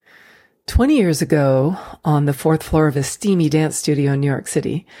20 years ago, on the fourth floor of a steamy dance studio in New York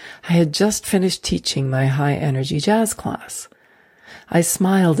City, I had just finished teaching my high-energy jazz class. I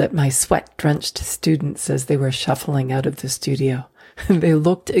smiled at my sweat-drenched students as they were shuffling out of the studio. They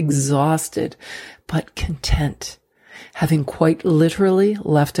looked exhausted, but content, having quite literally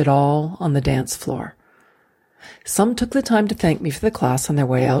left it all on the dance floor. Some took the time to thank me for the class on their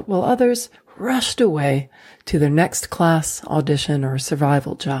way out, while others rushed away to their next class, audition, or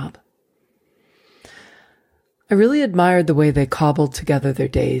survival job. I really admired the way they cobbled together their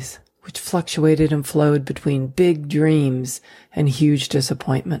days, which fluctuated and flowed between big dreams and huge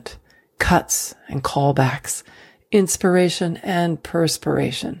disappointment, cuts and callbacks, inspiration and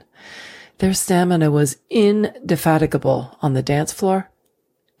perspiration. Their stamina was indefatigable on the dance floor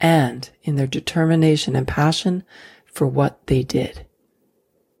and in their determination and passion for what they did.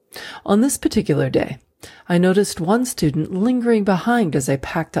 On this particular day, I noticed one student lingering behind as I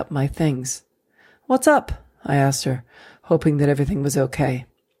packed up my things. "What's up?" I asked her, hoping that everything was okay.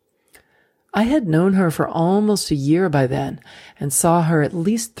 I had known her for almost a year by then and saw her at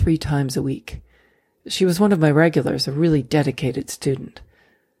least 3 times a week. She was one of my regulars, a really dedicated student.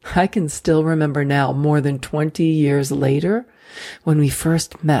 I can still remember now, more than 20 years later, when we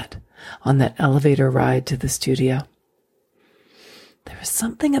first met on that elevator ride to the studio. There was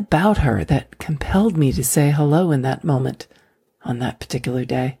something about her that compelled me to say hello in that moment, on that particular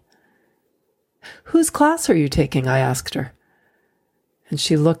day. "Whose class are you taking?" I asked her. And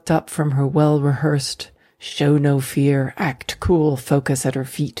she looked up from her well-rehearsed, show no fear, act cool focus at her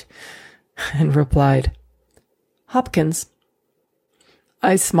feet, and replied, "Hopkins."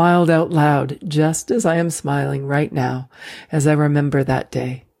 I smiled out loud, just as I am smiling right now, as I remember that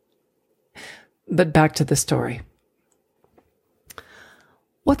day. But back to the story.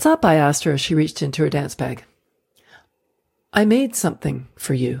 "What's up?" I asked her as she reached into her dance bag. "I made something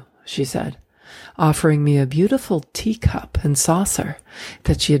for you," she said, offering me a beautiful teacup and saucer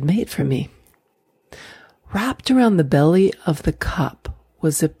that she had made for me. Wrapped around the belly of the cup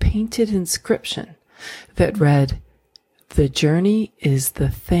was a painted inscription that read, "The journey is the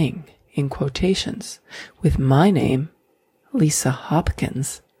thing," in quotations, with my name, Lisa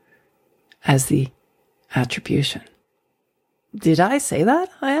Hopkins, as the attribution. "Did I say that?"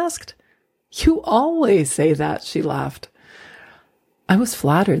 I asked. "You always say that," she laughed. I was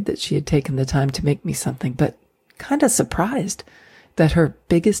flattered that she had taken the time to make me something, but kind of surprised that her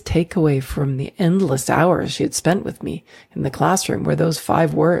biggest takeaway from the endless hours she had spent with me in the classroom were those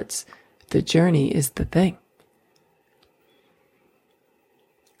 5 words, "The journey is the thing."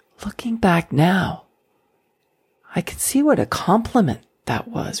 Looking back now, I could see what a compliment that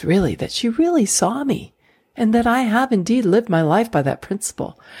was, really, that she really saw me, and that I have indeed lived my life by that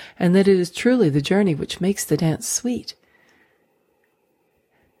principle, and that it is truly the journey which makes the dance sweet.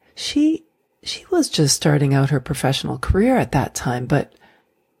 She was just starting out her professional career at that time, but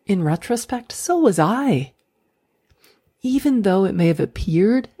in retrospect, so was I. Even though it may have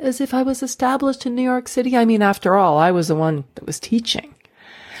appeared as if I was established in New York City, I mean, after all, I was the one that was teaching.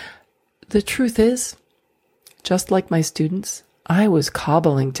 The truth is, just like my students, I was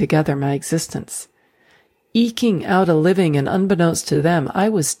cobbling together my existence, eking out a living, and unbeknownst to them, I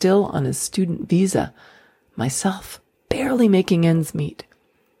was still on a student visa, myself, barely making ends meet.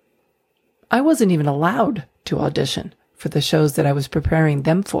 I wasn't even allowed to audition for the shows that I was preparing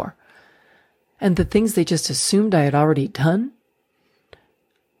them for. And the things they just assumed I had already done?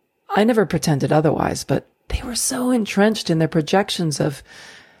 I never pretended otherwise, but they were so entrenched in their projections of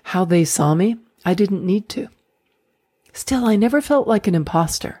how they saw me, I didn't need to. Still, I never felt like an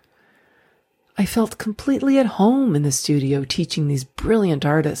imposter. I felt completely at home in the studio teaching these brilliant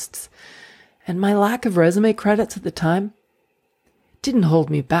artists, and my lack of resume credits at the time didn't hold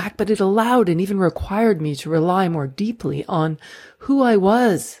me back, but it allowed and even required me to rely more deeply on who I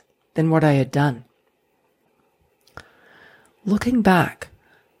was than what I had done. Looking back,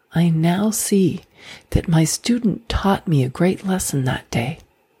 I now see that my student taught me a great lesson that day,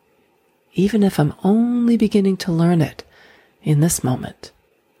 even if I'm only beginning to learn it in this moment.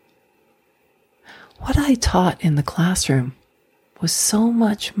 What I taught in the classroom was so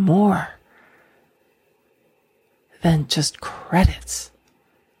much more than just credits.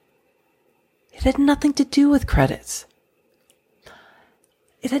 It had nothing to do with credits.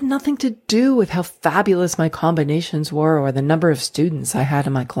 It had nothing to do with how fabulous my combinations were or the number of students I had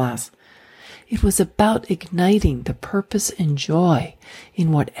in my class. It was about igniting the purpose and joy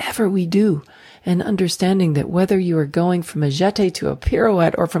in whatever we do, and understanding that whether you are going from a jeté to a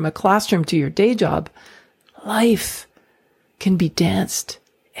pirouette or from a classroom to your day job, life can be danced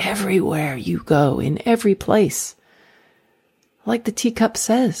everywhere you go, in every place. Like the teacup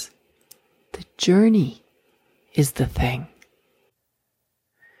says, The journey is the thing.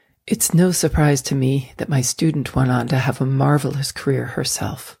 It's no surprise to me that my student went on to have a marvelous career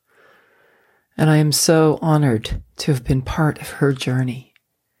herself, and I am so honored to have been part of her journey.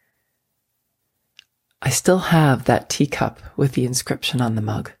 I still have that teacup with the inscription on the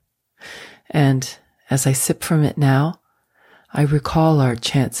mug, and as I sip from it now, I recall our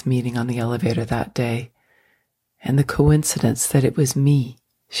chance meeting on the elevator that day and the coincidence that it was me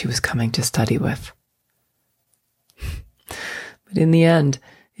she was coming to study with. But in the end,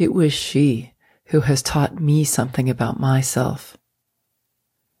 it was she who has taught me something about myself.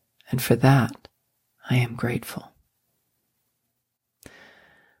 And for that, I am grateful.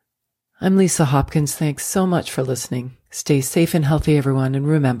 I'm Lisa Hopkins. Thanks so much for listening. Stay safe and healthy, everyone, and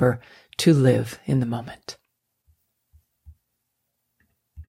remember to live in the moment.